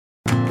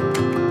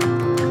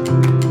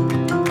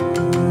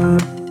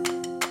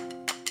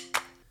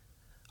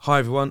Hi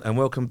everyone, and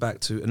welcome back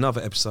to another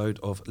episode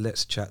of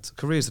Let's Chat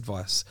Careers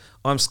Advice.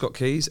 I'm Scott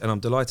Keys, and I'm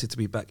delighted to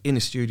be back in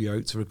the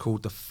studio to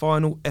record the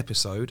final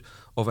episode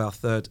of our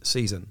third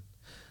season.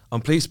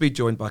 I'm pleased to be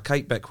joined by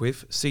Kate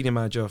Beckwith, Senior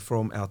Manager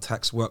from our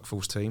Tax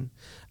Workforce team,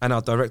 and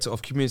our Director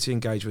of Community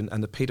Engagement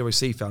and the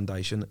PwC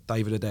Foundation,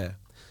 David Adair.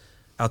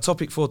 Our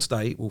topic for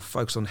today will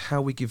focus on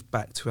how we give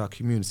back to our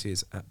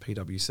communities at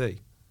PwC.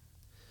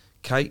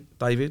 Kate,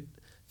 David,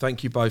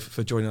 thank you both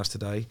for joining us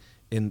today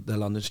in the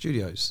London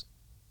studios.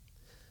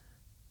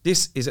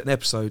 This is an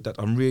episode that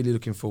I'm really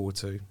looking forward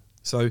to.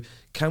 So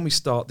can we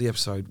start the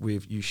episode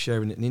with you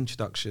sharing an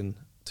introduction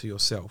to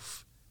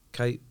yourself?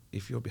 Kate,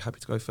 if you'll be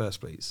happy to go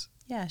first, please.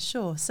 Yeah,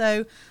 sure.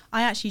 So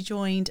I actually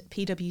joined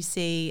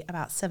PwC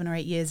about 7 or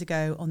 8 years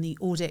ago on the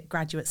audit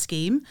graduate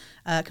scheme,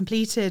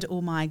 completed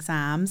all my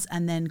exams,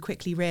 and then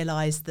quickly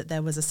realised that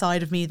there was a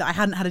side of me that I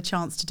hadn't had a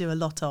chance to do a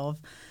lot of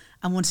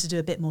and wanted to do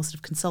a bit more sort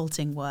of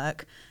consulting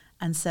work.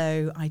 And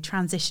so I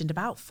transitioned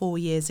about 4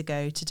 years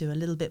ago to do a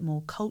little bit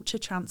more culture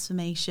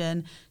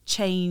transformation,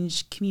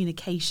 change,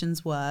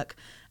 communications work.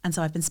 And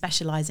so I've been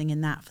specialising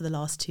in that for the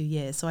last 2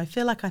 years. So I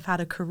feel like I've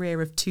had a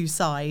career of two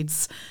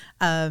sides,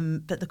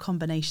 but the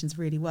combinations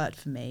really worked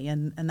for me.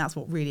 And that's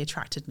what really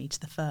attracted me to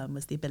the firm,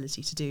 was the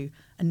ability to do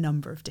a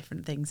number of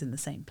different things in the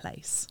same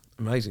place.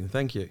 Amazing,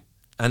 thank you.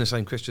 And the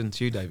same question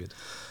to you, David.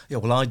 Yeah,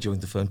 well, I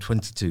joined the firm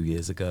 22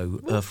 years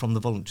ago from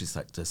the voluntary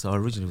sector. So I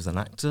originally was an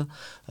actor,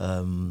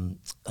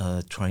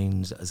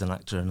 trained as an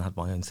actor and had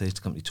my own theatre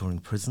company touring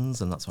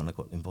prisons, and that's when I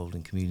got involved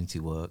in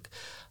community work,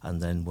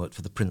 and then worked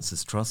for the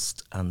Prince's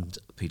Trust, and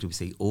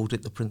PwC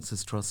audit the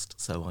Prince's Trust,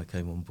 so I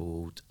came on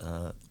board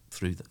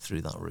through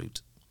that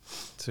route.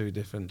 Two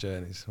different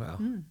journeys. Wow,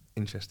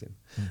 interesting.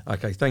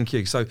 Okay, thank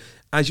you. So,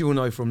 as you all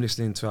know from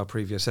listening to our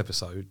previous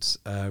episodes,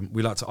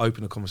 we like to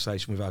open a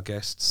conversation with our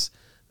guests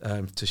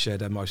to share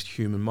their most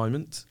human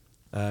moment.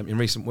 In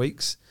recent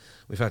weeks,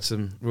 we've had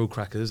some real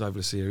crackers over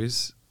the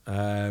series.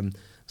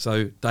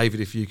 So, David,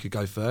 if you could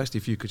go first,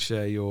 if you could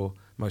share your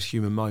most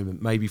human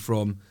moment, maybe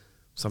from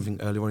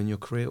something early on in your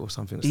career or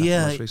something that's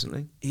happened most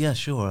recently? Yeah,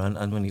 sure.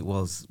 And when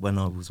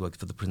I was working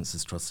for the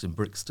Prince's Trust in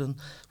Brixton,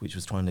 which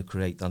was trying to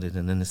create that in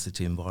an inner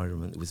city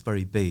environment. It was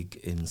very big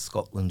in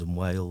Scotland and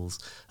Wales,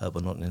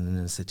 but not in an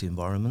inner city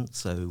environment.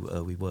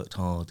 So we worked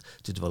hard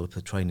to develop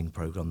a training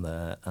programme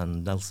there.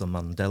 And Nelson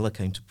Mandela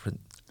came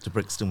to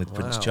Brixton with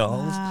Prince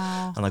Charles.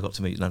 Wow. And I got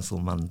to meet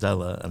Nelson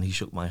Mandela, and he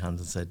shook my hand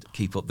and said,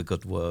 "Keep up the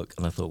good work."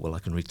 And I thought, well, I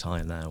can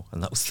retire now.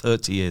 And that was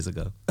 30 years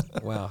ago.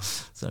 Wow.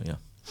 So, yeah.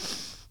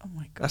 Oh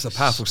my gosh. That's a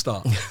powerful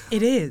start.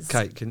 It is.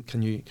 Kate,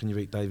 can you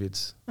beat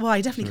David's? Well,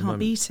 I definitely can't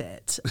beat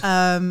it.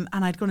 And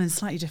I'd gone in a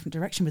slightly different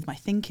direction with my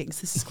thinking,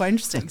 so this is quite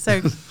interesting.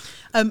 So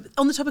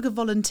on the topic of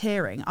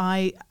volunteering,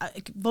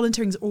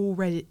 volunteering's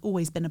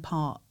always been a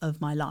part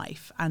of my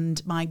life.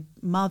 And my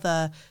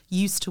mother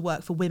used to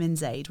work for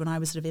Women's Aid when I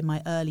was sort of in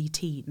my early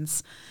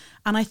teens.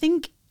 And I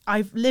think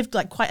I've lived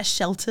like quite a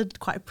sheltered,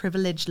 quite a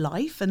privileged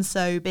life, and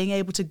so being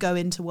able to go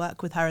into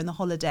work with her in the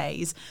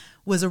holidays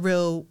was a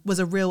real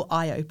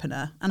eye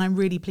opener. And I'm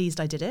really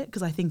pleased I did it,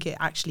 because I think it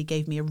actually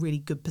gave me a really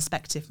good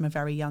perspective from a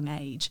very young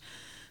age.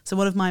 So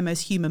one of my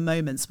most human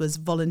moments was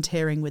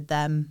volunteering with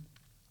them,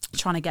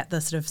 trying to get the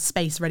sort of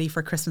space ready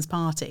for a Christmas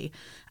party,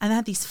 and they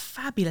had these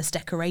fabulous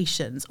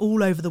decorations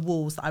all over the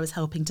walls that I was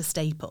helping to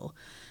staple.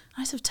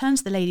 And I sort of turned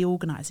to the lady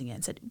organising it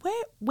and said,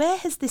 "Where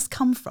has this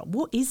come from?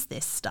 What is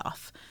this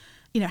stuff?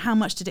 You know, how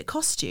much did it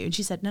cost you?" And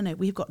she said, no,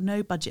 we've got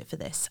no budget for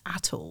this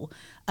at all.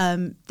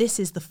 This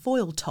is the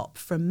foil top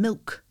from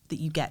milk that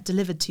you get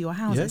delivered to your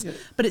houses. Yeah.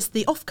 But it's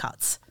the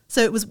offcuts.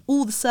 So it was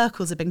all the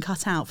circles had been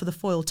cut out for the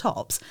foil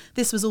tops.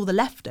 This was all the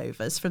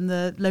leftovers from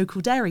the local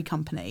dairy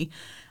company.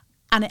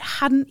 And it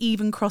hadn't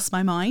even crossed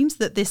my mind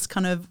that this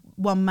kind of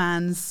one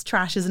man's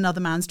trash is another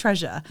man's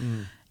treasure.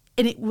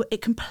 And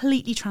it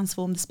completely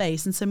transformed the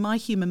space. And so my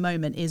human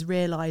moment is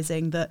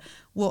realising that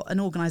what an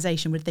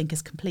organisation would think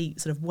is complete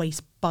sort of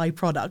waste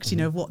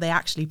byproduct, of what they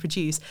actually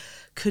produce,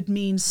 could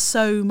mean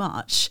so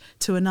much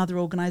to another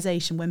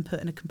organisation when put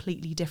in a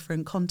completely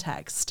different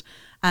context.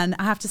 And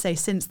I have to say,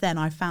 since then,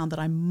 I've found that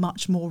I'm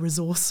much more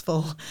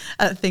resourceful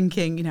at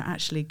thinking,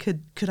 actually,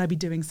 could I be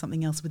doing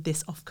something else with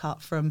this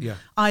offcut from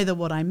either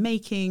what I'm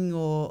making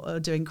or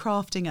doing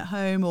crafting at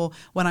home, or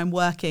when I'm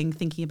working,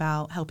 thinking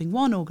about helping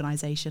one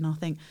organisation, I'll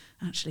think,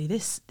 actually,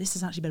 this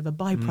is actually a bit of a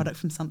byproduct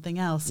from something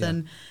else. Yeah.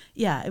 And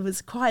it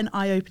was quite an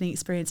eye-opening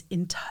experience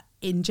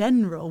in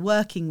general,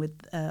 working with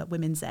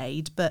Women's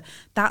Aid, but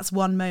that's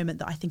one moment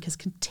that I think has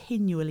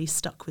continually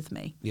stuck with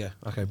me. Yeah,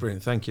 okay,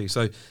 brilliant, thank you.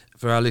 So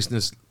for our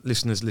listeners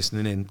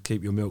listening in,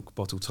 keep your milk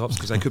bottle tops,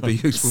 because they could be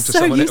useful to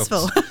someone else.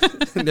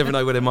 You never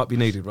know where they might be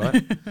needed,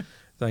 right?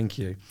 Thank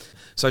you.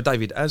 So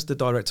David, as the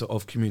Director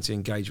of Community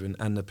Engagement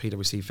and the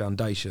PwC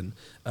Foundation,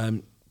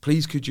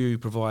 please could you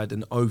provide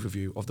an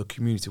overview of the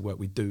community work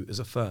we do as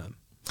a firm?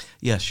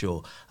 Yeah,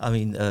 sure. I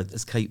mean,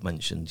 as Kate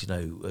mentioned,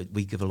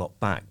 we give a lot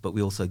back, but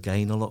we also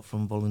gain a lot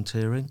from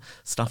volunteering.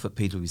 Staff at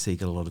PwC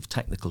get a lot of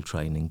technical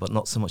training, but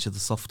not so much of the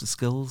softer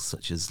skills,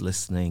 such as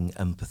listening,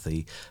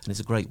 empathy, and it's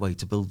a great way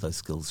to build those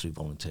skills through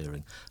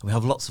volunteering. And we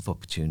have lots of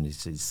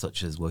opportunities,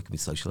 such as working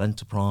with social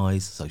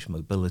enterprise, social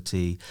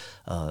mobility,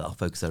 our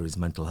focus area is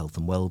mental health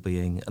and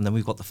wellbeing, and then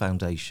we've got the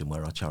foundation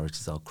where our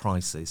charities are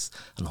Crisis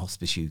and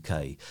Hospice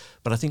UK.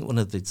 But I think one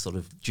of the sort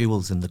of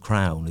jewels in the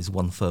crown is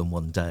One Firm,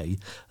 One Day,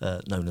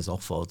 known as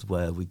OFOD,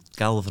 where we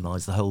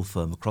galvanise the whole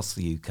firm across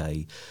the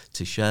UK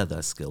to share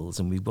their skills,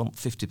 and we want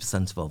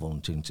 50% of our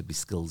volunteering to be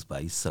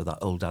skills-based, so that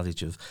old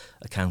adage of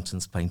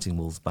accountants painting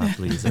walls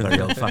badly is a very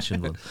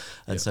old-fashioned one.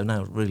 And so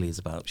now it really is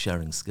about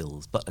sharing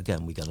skills, but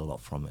again, we get a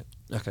lot from it.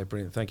 Okay,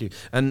 brilliant, thank you.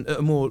 And at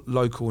a more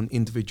local and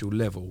individual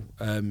level,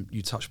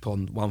 you touched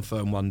upon One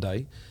Firm, One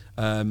Day,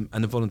 and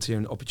the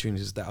volunteering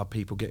opportunities that our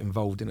people get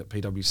involved in at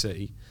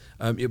PwC.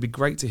 It would be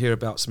great to hear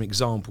about some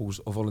examples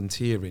of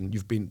volunteering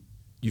you've been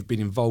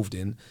involved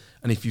in,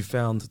 and if you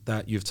found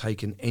that you've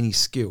taken any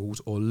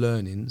skills or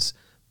learnings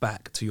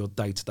back to your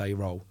day-to-day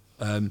role.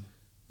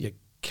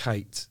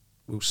 Kate,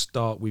 we'll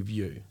start with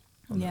you.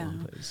 Yeah.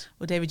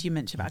 Well, David, you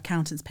mentioned about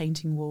accountants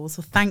painting walls.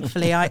 Well,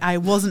 thankfully, I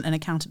wasn't an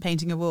accountant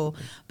painting a wall.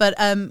 But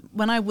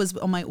when I was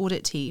on my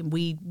audit team,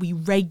 we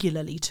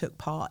regularly took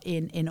part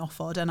in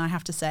OFOD. And I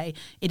have to say,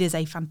 it is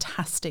a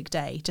fantastic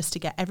day just to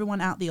get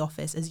everyone out the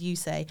office, as you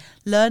say,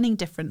 learning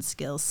different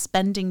skills,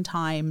 spending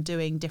time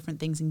doing different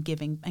things and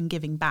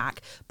giving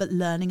back, but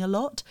learning a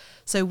lot.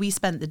 So we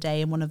spent the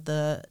day in one of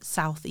the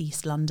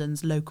southeast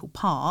London's local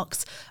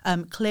parks,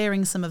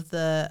 clearing some of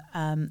the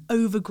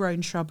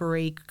overgrown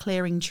shrubbery,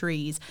 clearing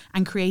trees,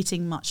 and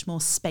creating much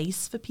more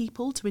space for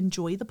people to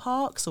enjoy the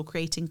parks, or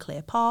creating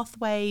clear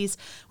pathways,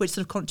 which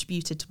sort of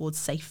contributed towards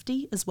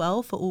safety as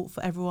well for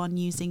everyone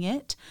using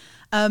it.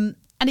 And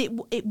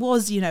it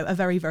was, a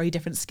very, very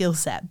different skill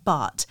set,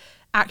 but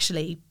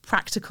actually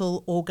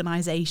practical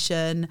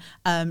organisation,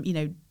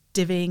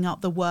 divvying up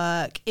the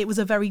work. It was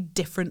a very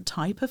different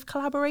type of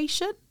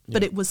collaboration,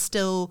 but it was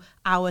still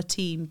our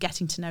team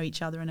getting to know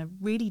each other in a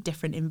really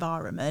different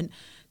environment,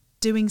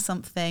 doing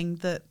something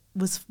that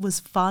was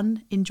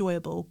fun,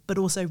 enjoyable, but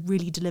also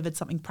really delivered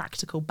something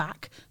practical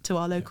back to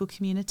our local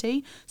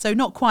community. So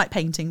not quite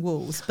painting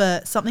walls,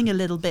 but something a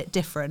little bit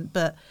different,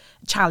 but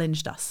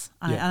challenged us.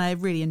 And I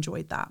really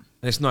enjoyed that.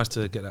 And it's nice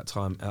to get that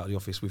time out of the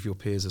office with your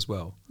peers as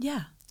well.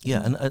 Yeah,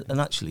 and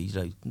actually,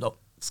 not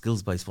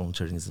skills-based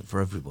volunteering isn't for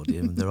everybody.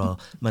 I mean, there are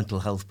mental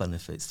health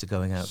benefits to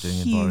going out doing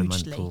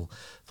environmental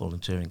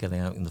volunteering, getting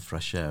out in the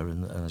fresh air,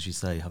 and as you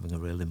say, having a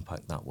real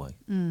impact that way.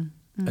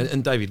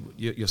 And David,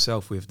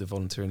 yourself with the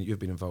volunteering that you've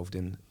been involved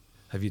in,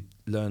 have you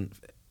learned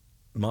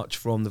much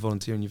from the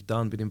volunteering you've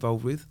been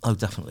involved with? Oh,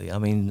 definitely. I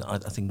mean, I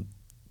think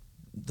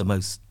the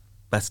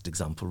best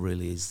example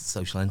really is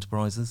social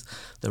enterprises.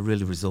 They're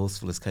really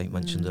resourceful, as Kate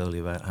mentioned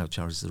earlier about how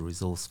charities are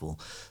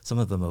resourceful. Some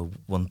of them are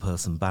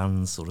one-person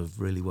bands, sort of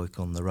really work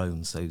on their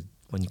own. So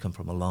when you come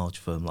from a large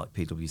firm like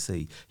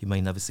PwC, you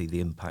may never see the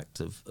impact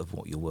of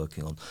what you're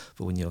working on.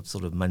 But when you're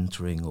sort of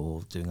mentoring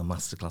or doing a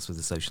masterclass with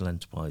a social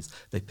enterprise,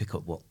 they pick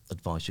up what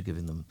advice you're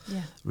giving them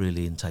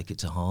really and take it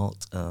to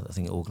heart. I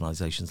think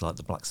organisations like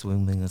the Black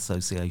Swimming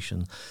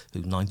Association,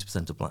 who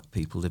 90% of black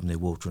people live near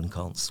water and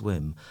can't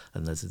swim,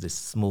 and there's this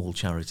small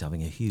charity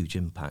having a huge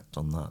impact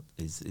on that,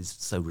 is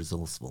so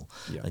resourceful.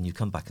 Yeah. And you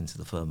come back into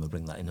the firm and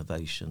bring that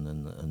innovation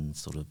and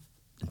sort of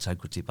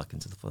integrity back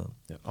into the firm.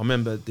 Yeah. I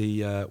remember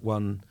the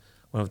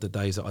one of the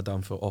days that I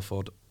done for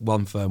OFOD,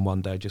 One Firm,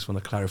 One Day, just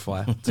want to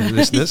clarify to the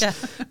listeners,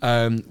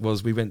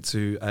 was we went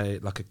to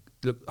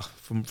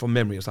from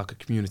memory, it was like a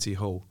community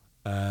hall.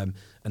 And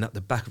at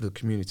the back of the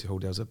community hall,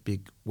 there was a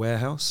big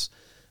warehouse.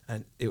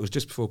 And it was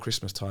just before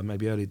Christmas time,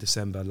 maybe early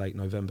December, late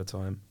November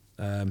time.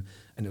 And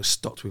it was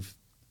stocked with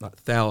like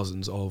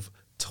thousands of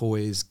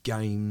toys,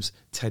 games,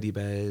 teddy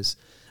bears.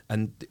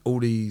 And all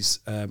these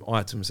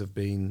items have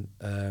been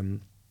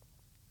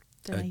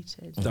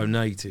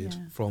donated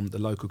from the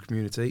local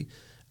community,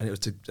 and it was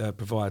to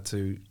provide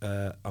to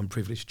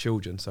unprivileged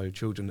children, so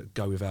children that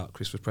go without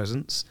Christmas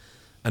presents.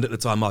 And at the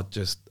time, I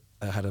just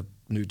had a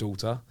new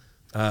daughter,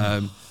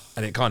 and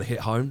it kind of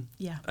hit home.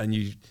 Yeah. And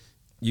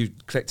you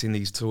collecting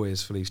these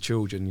toys for these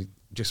children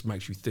just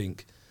makes you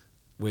think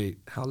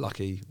how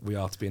lucky we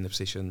are to be in the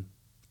position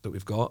that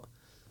we've got.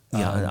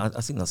 Yeah,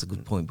 I think that's a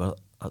good point, but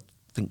I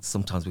think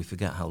sometimes we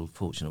forget how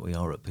fortunate we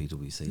are at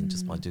PwC, and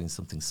just by doing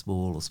something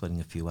small or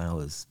spending a few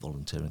hours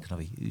volunteering can have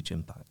a huge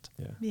impact.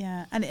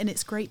 Yeah, and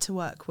it's great to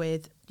work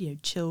with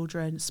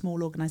children,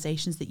 small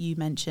organisations that you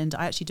mentioned.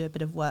 I actually do a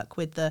bit of work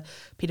with the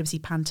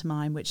PwC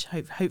pantomime, which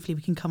hopefully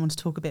we can come on to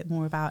talk a bit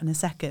more about in a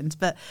second.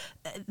 But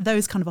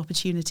those kind of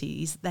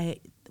opportunities,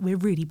 we're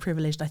really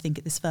privileged, I think,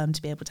 at this firm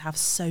to be able to have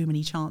so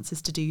many chances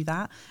to do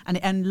that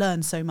and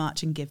learn so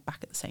much and give back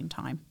at the same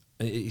time.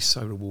 It is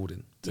so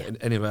rewarding.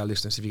 Any of our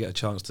listeners, if you get a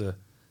chance to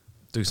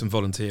do some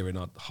volunteering,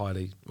 I'd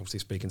highly, obviously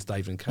speaking to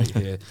David and Kate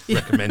here,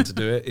 recommend to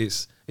do it.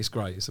 It's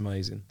great. It's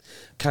amazing.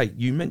 Kate,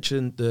 you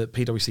mentioned the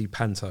PwC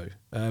panto.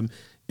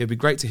 It'd be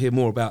great to hear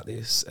more about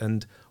this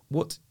and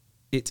what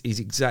it is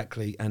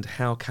exactly, and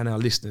how can our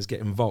listeners get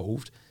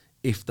involved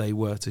if they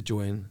were to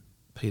join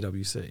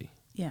PwC?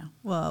 Yeah,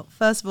 well,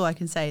 first of all, I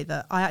can say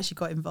that I actually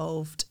got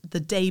involved the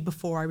day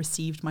before I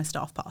received my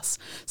staff pass.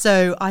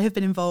 So I have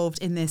been involved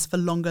in this for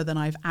longer than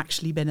I've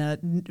actually been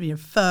a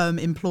firm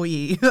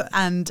employee.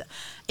 And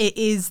it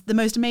is the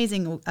most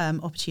amazing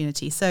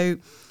opportunity. So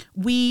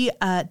we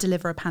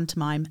deliver a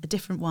pantomime, a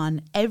different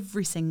one,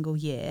 every single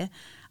year.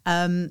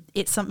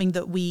 It's something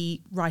that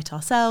we write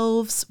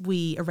ourselves,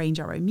 we arrange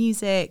our own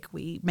music,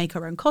 we make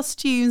our own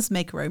costumes,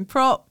 make our own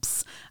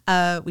props,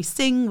 we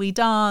sing, we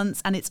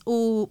dance, and it's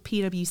all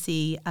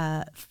PwC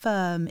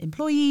firm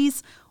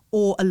employees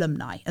or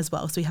alumni as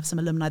well. So we have some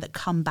alumni that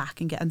come back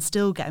and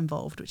still get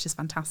involved, which is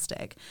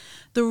fantastic.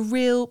 The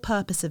real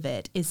purpose of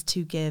it is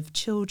to give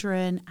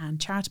children and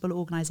charitable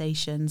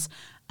organisations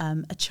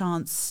a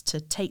chance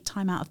to take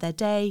time out of their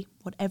day,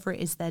 whatever it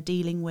is they're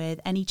dealing with,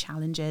 any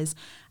challenges,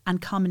 and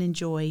come and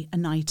enjoy a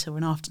night or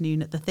an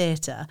afternoon at the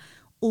theatre,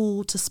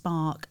 all to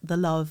spark the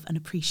love and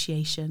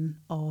appreciation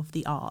of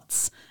the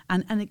arts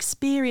and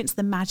experience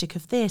the magic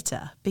of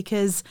theatre,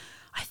 because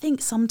I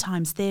think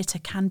sometimes theatre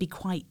can be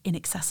quite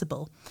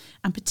inaccessible,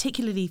 and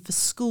particularly for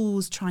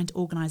schools trying to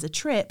organise a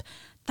trip,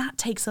 that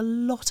takes a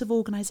lot of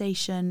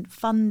organisation,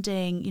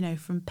 funding,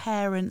 from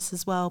parents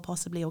as well,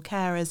 possibly, or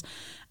carers,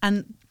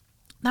 and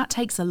that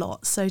takes a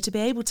lot. So to be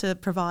able to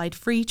provide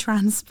free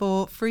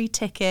transport, free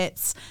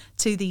tickets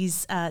to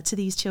these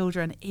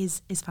children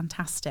is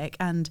fantastic.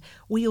 And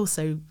we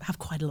also have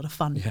quite a lot of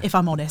fun, if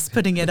I'm honest,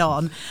 putting it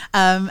on.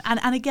 And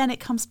again, it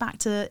comes back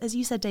to, as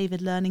you said,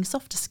 David, learning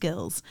softer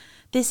skills.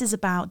 This is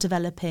about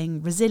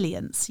developing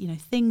resilience.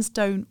 Things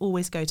don't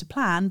always go to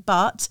plan,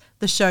 but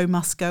the show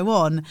must go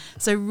on.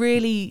 So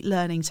really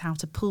learning how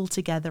to pull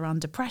together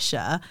under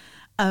pressure.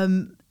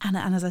 And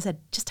as I said,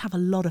 just have a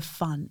lot of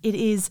fun. It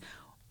is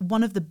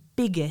one of the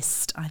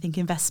biggest, I think,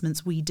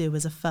 investments we do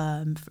as a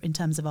firm in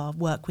terms of our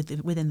work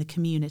within the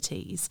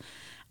communities.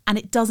 And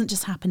it doesn't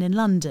just happen in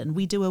London.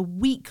 We do a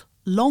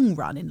week-long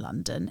run in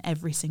London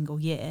every single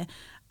year,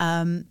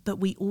 but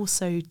we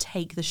also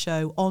take the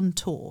show on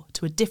tour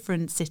to a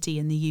different city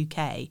in the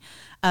UK.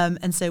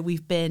 And so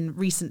we've been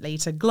recently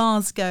to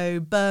Glasgow,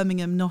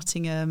 Birmingham,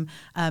 Nottingham,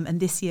 and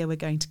this year we're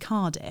going to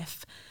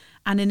Cardiff.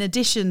 And in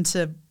addition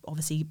to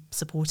obviously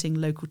supporting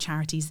local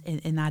charities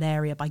in that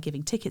area by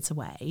giving tickets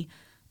away,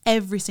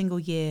 every single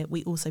year,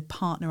 we also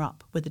partner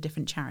up with a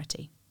different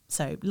charity.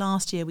 So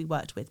last year we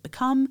worked with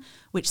Become,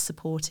 which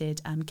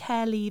supported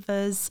care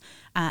leavers.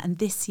 And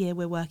this year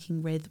we're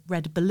working with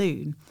Red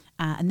Balloon.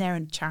 And they're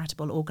a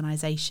charitable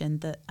organisation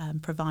that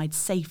provides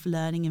safe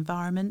learning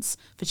environments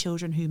for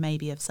children who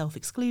maybe have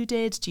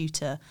self-excluded due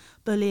to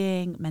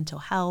bullying, mental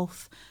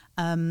health.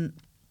 And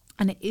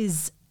it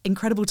is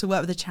incredible to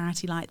work with a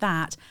charity like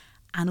that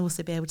and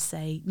also be able to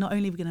say, not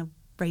only are we going to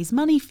raise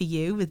money for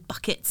you with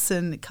buckets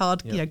and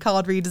card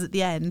readers at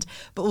the end,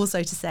 but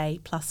also to say,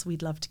 plus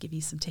we'd love to give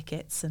you some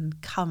tickets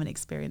and come and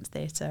experience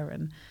theatre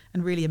and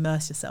really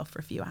immerse yourself for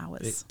a few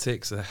hours. It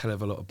ticks a hell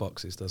of a lot of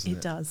boxes, doesn't it?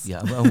 It does.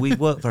 Yeah, and we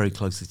work very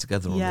closely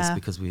together on this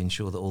because we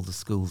ensure that all the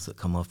schools that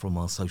come up from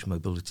our social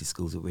mobility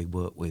schools that we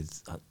work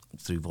with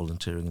through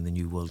volunteering in the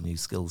New World New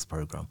Skills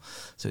programme.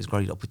 So it's a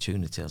great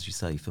opportunity, as you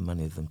say, for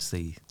many of them to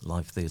see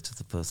live theatre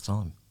the first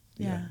time.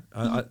 Yeah.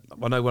 I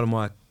know one of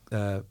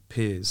my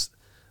peers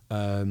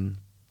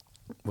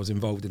was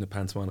involved in a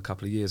pantomime a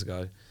couple of years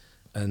ago,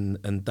 and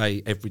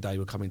they every day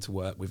were coming to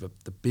work with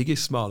the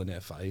biggest smile on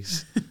their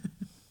face.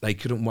 They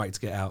couldn't wait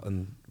to get out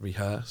and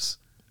rehearse.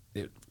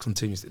 It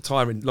continues,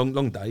 tiring,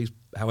 long days.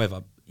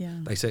 However,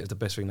 they say it's the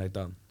best thing they've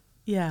done.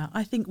 Yeah,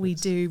 I think we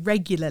do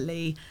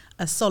regularly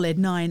a solid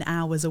 9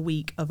 hours a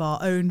week of our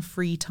own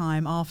free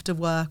time after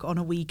work on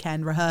a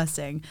weekend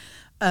rehearsing.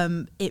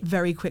 It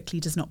very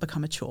quickly does not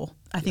become a chore.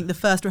 I think the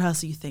first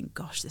rehearsal you think,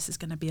 gosh, this is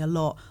going to be a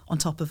lot on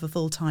top of a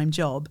full-time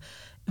job,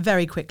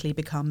 very quickly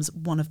becomes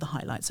one of the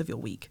highlights of your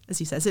week, as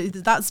you said. So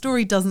that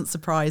story doesn't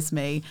surprise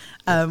me.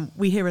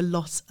 We hear a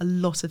lot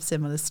of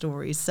similar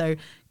stories. So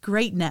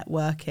great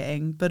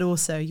networking, but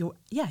also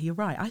you're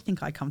right. I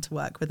think I come to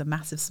work with a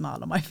massive smile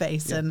on my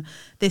face. Yeah. And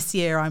this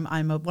year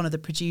I'm one of the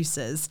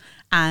producers.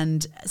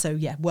 And so,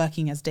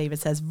 working, as David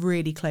says,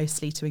 really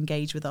closely to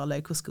engage with our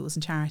local schools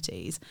and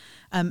charities.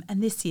 And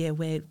this year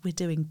we're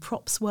doing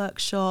props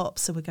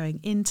workshops. So we're going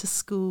into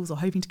schools or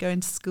hoping to go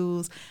into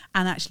schools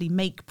and actually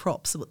make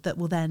props that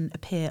will then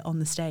appear on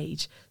the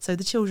stage. So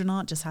the children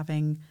aren't just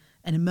having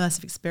an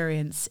immersive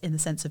experience in the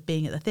sense of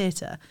being at the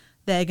theatre.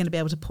 They're going to be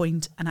able to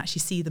point and actually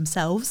see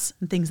themselves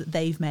and things that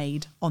they've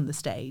made on the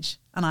stage.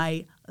 And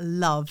I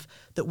love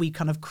that we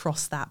kind of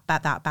cross that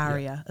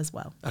barrier as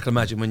well. I can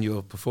imagine when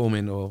you're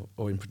performing or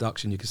in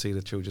production, you can see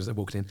the children as they're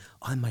walking in.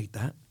 I made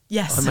that.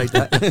 Yes. I made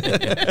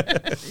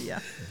that. Yeah.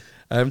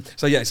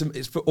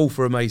 It's all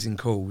for amazing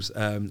cause,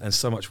 and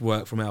so much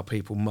work from our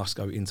people must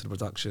go into the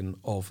production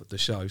of the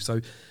show.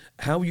 So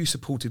how are you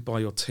supported by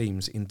your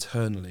teams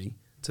internally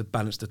to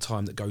balance the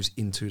time that goes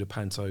into the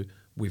panto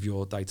with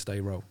your day-to-day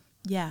role?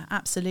 Yeah,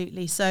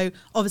 absolutely. So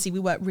obviously we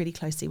work really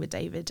closely with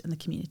David and the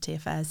community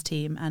affairs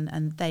team,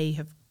 and they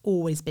have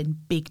always been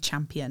big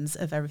champions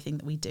of everything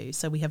that we do.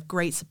 So we have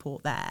great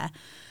support there.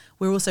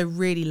 We're also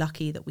really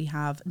lucky that we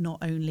have not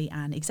only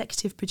an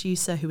executive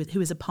producer who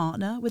is a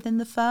partner within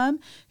the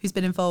firm, who's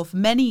been involved for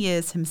many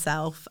years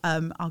himself.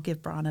 I'll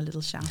give Brian a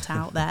little shout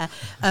out there.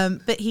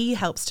 But he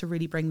helps to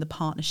really bring the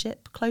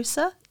partnership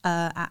closer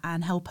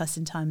and help us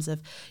in terms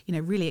of,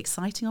 really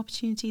exciting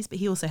opportunities. But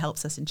he also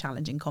helps us in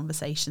challenging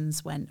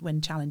conversations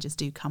when challenges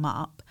do come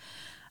up.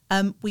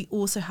 We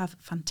also have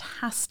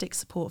fantastic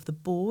support of the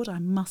board. I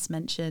must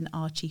mention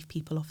our Chief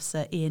People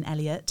Officer, Ian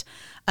Elliott.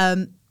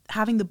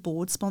 Having the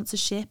board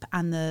sponsorship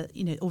and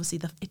obviously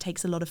it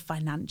takes a lot of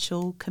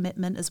financial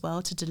commitment as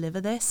well to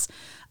deliver this.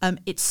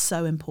 It's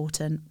so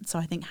important. So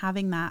I think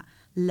having that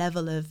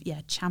level of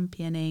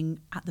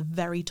championing at the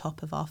very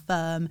top of our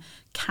firm,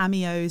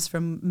 cameos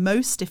from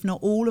most, if not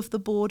all, of the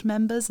board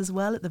members as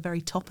well at the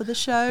very top of the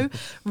show,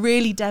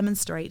 really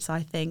demonstrates,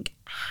 I think,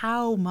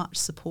 how much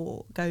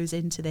support goes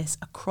into this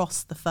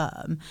across the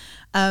firm,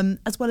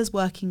 as well as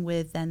working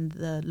with then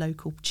the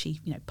local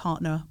chief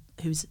partner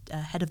who's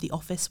head of the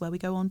office where we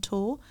go on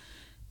tour.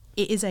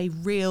 It is a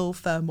real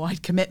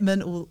firm-wide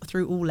commitment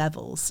through all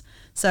levels.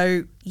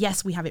 So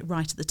yes, we have it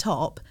right at the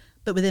top,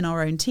 but within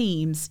our own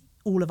teams,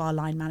 all of our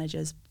line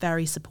managers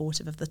very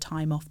supportive of the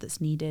time off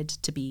that's needed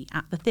to be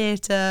at the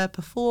theatre,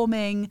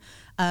 performing,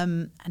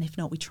 and if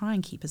not, we try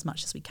and keep as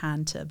much as we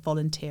can to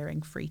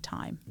volunteering, free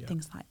time,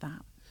 things like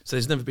that. So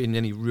there's never been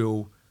any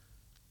real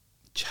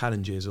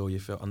challenges or you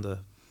felt under...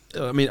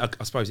 I mean,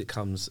 I suppose it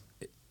comes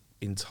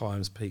in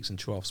times, peaks and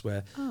troughs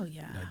where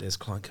there's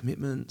client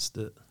commitments,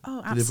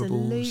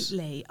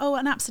 absolutely.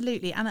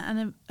 Absolutely.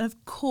 And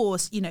of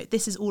course,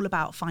 this is all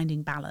about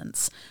finding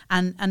balance.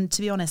 And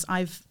to be honest,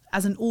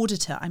 as an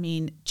auditor,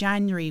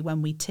 January,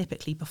 when we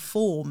typically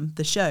perform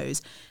the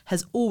shows,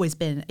 has always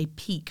been a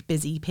peak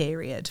busy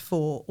period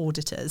for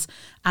auditors.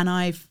 And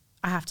I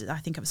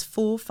think it was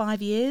 4 or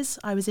 5 years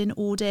I was in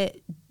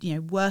audit,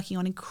 working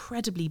on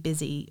incredibly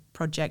busy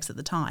projects at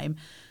the time.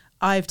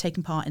 I've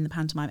taken part in the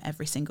pantomime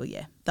every single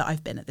year that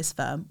I've been at this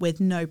firm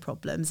with no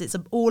problems. It's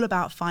all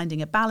about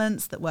finding a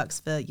balance that works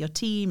for your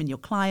team and your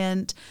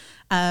client.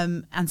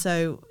 And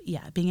so,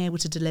 being able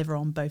to deliver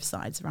on both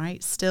sides,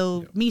 right?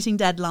 Still meeting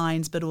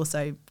deadlines, but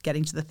also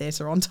getting to the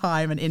theatre on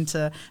time and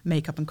into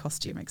makeup and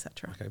costume,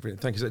 etc. Okay,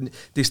 brilliant. Thank you. So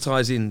this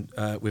ties in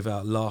with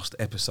our last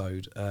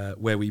episode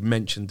where we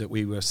mentioned that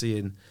we were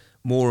seeing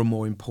more and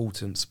more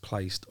importance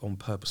placed on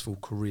purposeful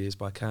careers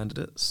by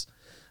candidates.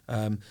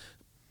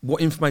 What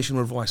information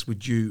or advice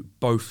would you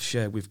both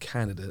share with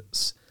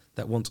candidates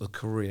that want a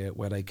career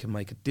where they can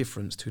make a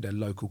difference to their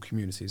local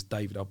communities?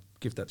 David, I'll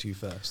give that to you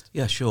first.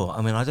 Yeah, sure.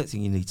 I don't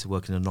think you need to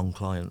work in a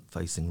non-client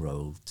facing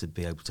role to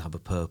be able to have a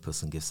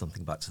purpose and give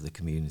something back to the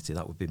community.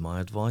 That would be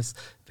my advice.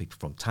 People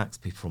from tax,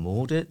 people from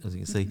audit, as you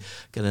can see,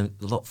 get a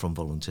lot from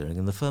volunteering.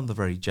 And the firm are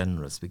very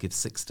generous. We give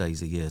 6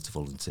 days a year to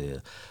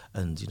volunteer.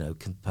 And,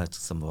 compared to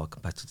some of our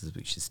competitors,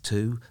 which is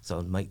 2, so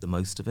I'd make the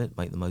most of it,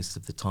 make the most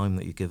of the time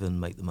that you're given,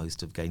 make the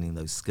most of gaining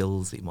those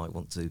skills that you might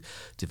want to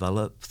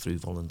develop through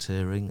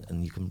volunteering.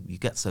 And you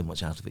get so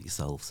much out of it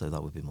yourself. So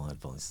that would be my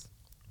advice.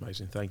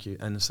 Amazing, thank you.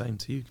 And the same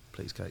to you,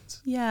 please, Kate.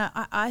 Yeah,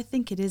 I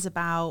think it is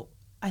about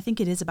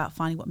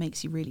finding what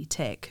makes you really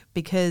tick,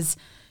 because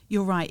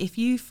you're right. If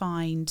you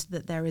find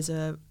that there is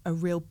a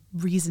real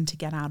reason to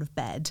get out of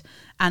bed,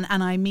 and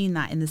I mean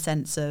that in the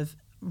sense of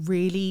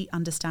really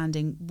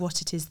understanding what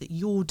it is that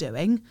you're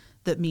doing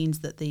that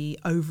means that the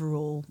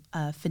overall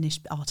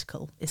finished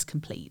article is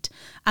complete.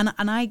 And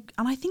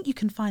I think you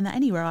can find that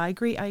anywhere. I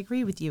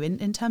agree with you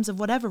in terms of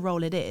whatever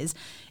role it is.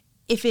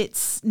 If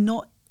it's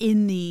not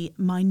in the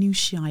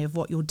minutiae of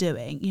what you're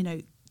doing,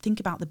 think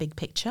about the big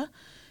picture,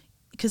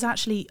 because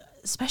actually,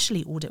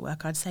 especially audit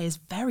work, I'd say, is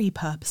very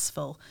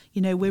purposeful.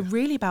 We're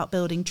really about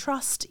building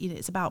trust.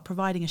 It's about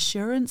providing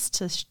assurance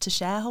to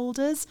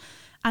shareholders.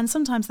 And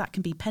sometimes that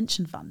can be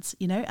pension funds,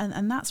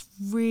 and that's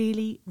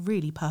really,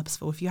 really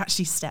purposeful if you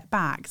actually step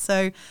back.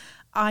 So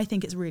I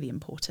think it's really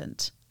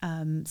important.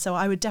 So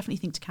I would definitely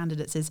think to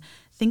candidates is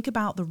think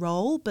about the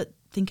role, but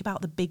think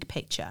about the big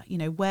picture.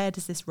 Where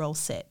does this role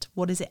sit?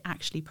 What is it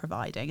actually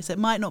providing? So it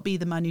might not be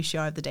the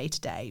minutiae of the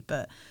day-to-day,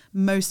 but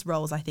most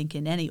roles, I think,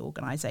 in any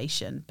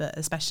organisation, but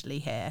especially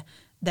here,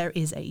 there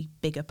is a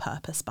bigger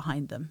purpose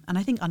behind them. And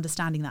I think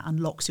understanding that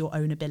unlocks your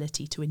own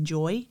ability to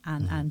enjoy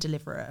and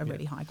deliver a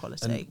really high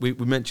quality. And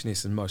we mention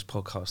this in most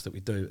podcasts that we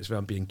do. It's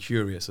around being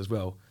curious as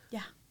well.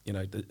 Yeah.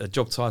 A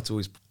job title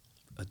is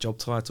a job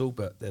title,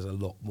 but there's a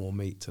lot more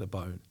meat to the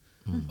bone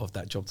of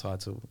that job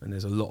title. And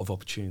there's a lot of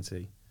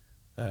opportunity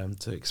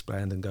to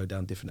expand and go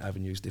down different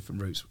avenues,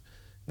 different routes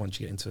once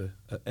you get into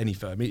any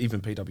firm,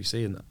 even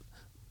PwC and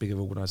bigger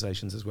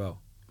organisations as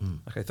well.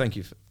 Okay, thank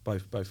you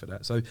both for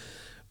that. So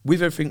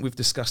with everything we've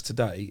discussed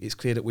today, it's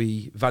clear that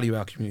we value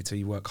our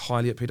community, work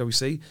highly at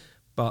PwC,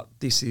 but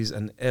this is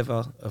an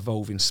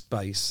ever-evolving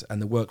space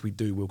and the work we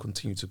do will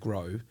continue to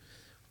grow.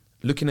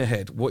 Looking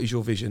ahead, what is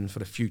your vision for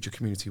the future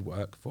community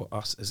work for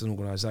us as an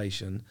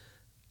organisation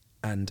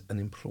and an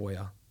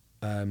employer?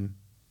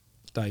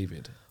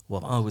 David?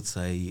 Well, I would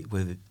say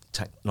with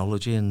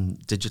technology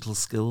and digital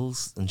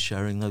skills and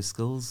sharing those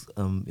skills,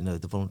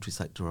 the voluntary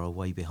sector are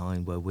way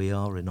behind where we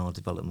are in our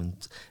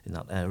development in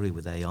that area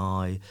with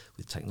AI,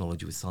 with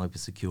technology, with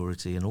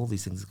cybersecurity, and all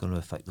these things are going to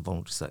affect the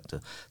voluntary sector.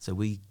 So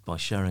we, by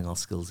sharing our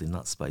skills in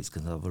that space,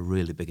 can have a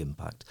really big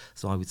impact.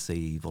 So I would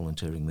see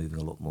volunteering moving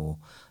a lot more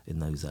in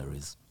those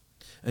areas.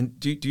 And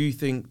do you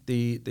think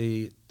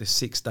the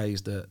 6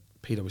 days that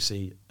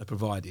PwC are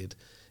provided,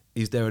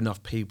 is there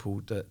enough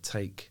people that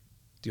take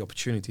the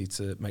opportunity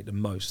to make the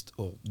most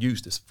or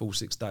use this full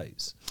 6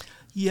 days?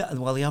 Yeah,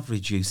 well, the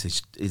average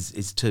usage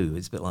is 2.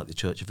 It's a bit like the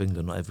Church of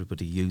England. Not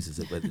everybody uses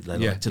it, but they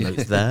like to know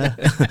it's there.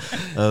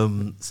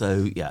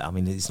 So, yeah, I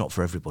mean, it's not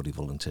for everybody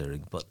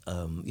volunteering. But,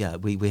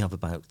 we have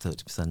about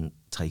 30%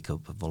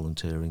 take-up of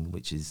volunteering,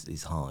 which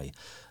is high.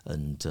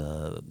 And,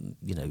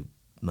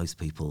 most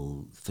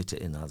people fit it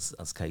in,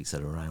 as Kate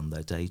said, around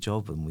their day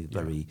job, and we're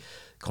very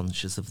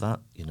conscious of that,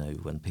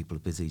 when people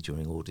are busy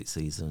during audit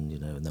season,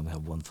 and then we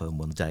have one firm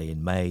one day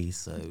in May.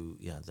 So,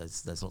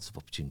 there's lots of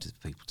opportunities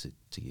for people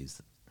to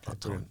use that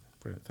time.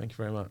 Brilliant. Thank you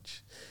very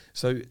much.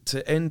 So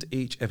to end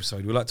each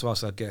episode, we like to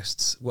ask our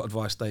guests what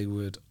advice they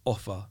would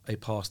offer a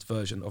past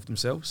version of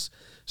themselves.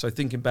 So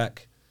thinking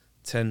back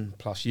 10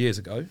 plus years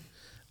ago,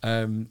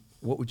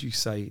 what would you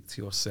say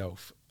to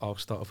yourself? I'll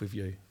start off with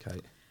you,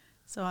 Kate.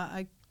 So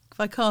if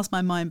I cast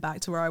my mind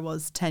back to where I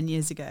was 10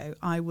 years ago,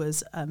 I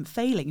was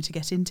failing to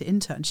get into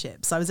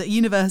internships. I was at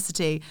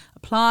university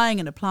applying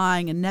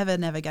and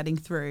never getting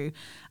through.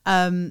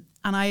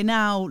 And I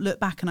now look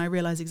back and I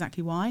realise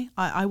exactly why.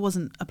 I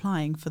wasn't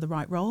applying for the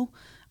right role.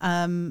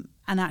 And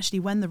actually,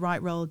 when the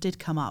right role did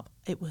come up,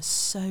 it was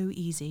so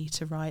easy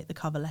to write the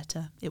cover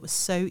letter. It was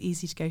so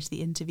easy to go to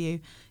the interview.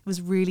 It was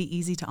really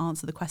easy to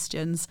answer the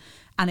questions.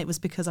 And it was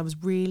because I was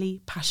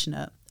really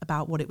passionate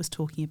about what it was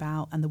talking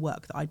about and the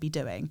work that I'd be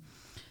doing.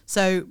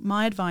 So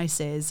my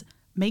advice is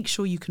make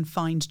sure you can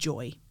find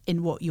joy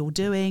in what you're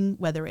doing,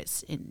 whether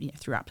it's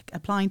through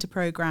applying to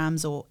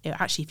programs or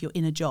actually if you're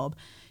in a job.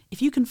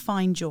 If you can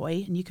find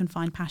joy and you can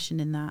find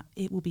passion in that,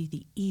 it will be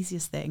the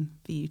easiest thing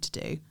for you to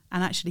do.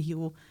 And actually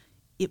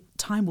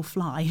time will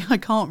fly. I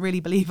can't really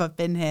believe I've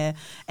been here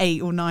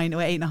 8 or 9 or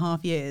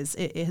 8.5 years.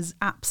 It has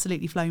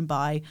absolutely flown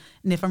by.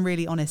 And if I'm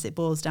really honest, it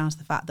boils down to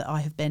the fact that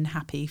I have been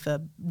happy for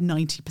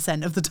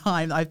 90% of the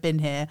time that I've been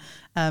here.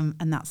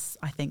 And that's,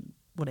 I think,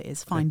 what it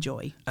is. Find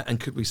joy. And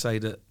could we say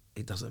that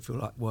it doesn't feel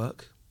like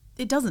work?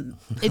 It doesn't.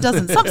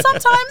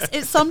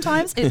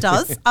 Sometimes it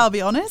does, I'll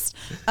be honest.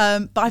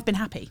 But I've been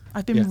happy.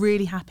 I've been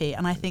really happy.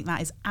 And I think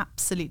that is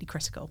absolutely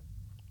critical.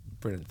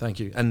 Brilliant, thank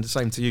you. And the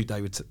same to you,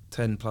 David,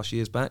 10 plus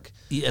years back?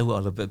 Yeah,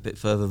 well, a bit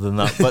further than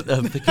that. But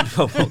picking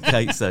up what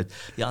Kate said,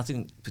 I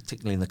think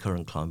particularly in the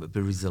current climate, be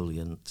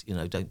resilient.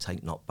 Don't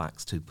take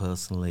knockbacks too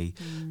personally.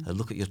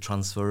 Look at your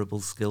transferable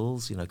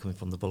skills. Coming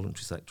from the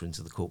voluntary sector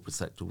into the corporate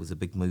sector was a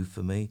big move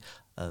for me.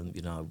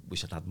 I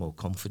wish I'd had more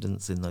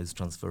confidence in those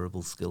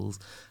transferable skills.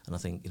 And I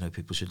think,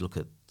 people should look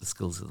at the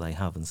skills that they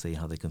have and see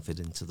how they can fit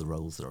into the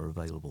roles that are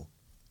available.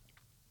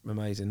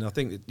 Amazing. I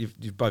think that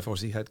you've both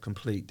obviously had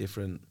complete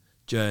different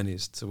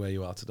journeys to where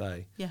you are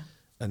today. Yeah.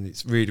 And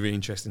it's really, really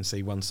interesting to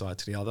see one side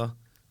to the other.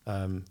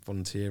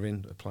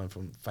 Volunteering, applying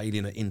from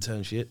failing at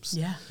internships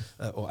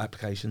or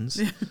applications.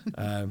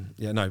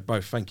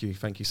 Both. Thank you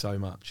so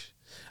much.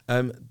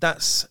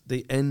 That's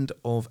the end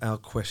of our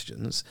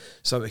questions.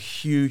 So a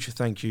huge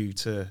thank you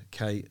to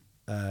Kate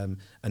and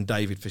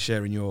David for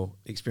sharing your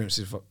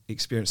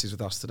experiences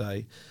with us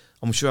today.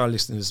 I'm sure our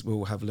listeners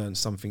will have learned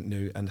something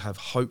new and have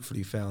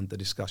hopefully found the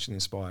discussion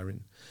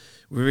inspiring.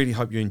 We really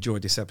hope you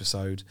enjoyed this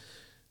episode.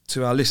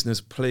 To our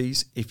listeners,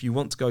 please, if you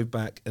want to go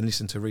back and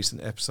listen to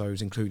recent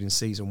episodes, including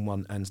season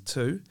 1 and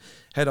 2,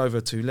 head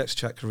over to Let's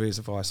Chat Careers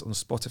Advice on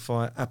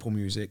Spotify, Apple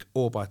Music,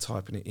 or by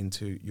typing it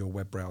into your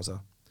web browser.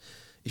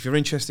 If you're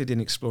interested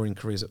in exploring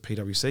careers at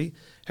PwC,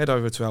 head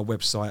over to our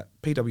website,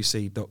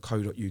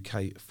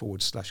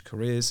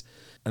 pwc.co.uk/careers.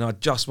 And I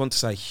just want to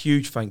say a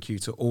huge thank you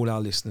to all our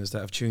listeners that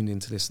have tuned in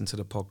to listen to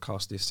the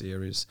podcast this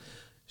series.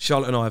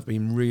 Charlotte and I have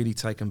been really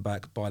taken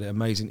back by the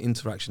amazing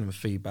interaction and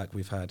feedback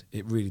we've had.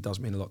 It really does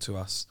mean a lot to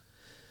us.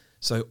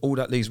 So all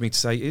that leaves me to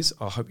say is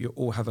I hope you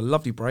all have a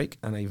lovely break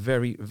and a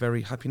very,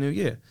 very happy new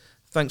year.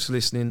 Thanks for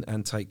listening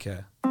and take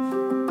care.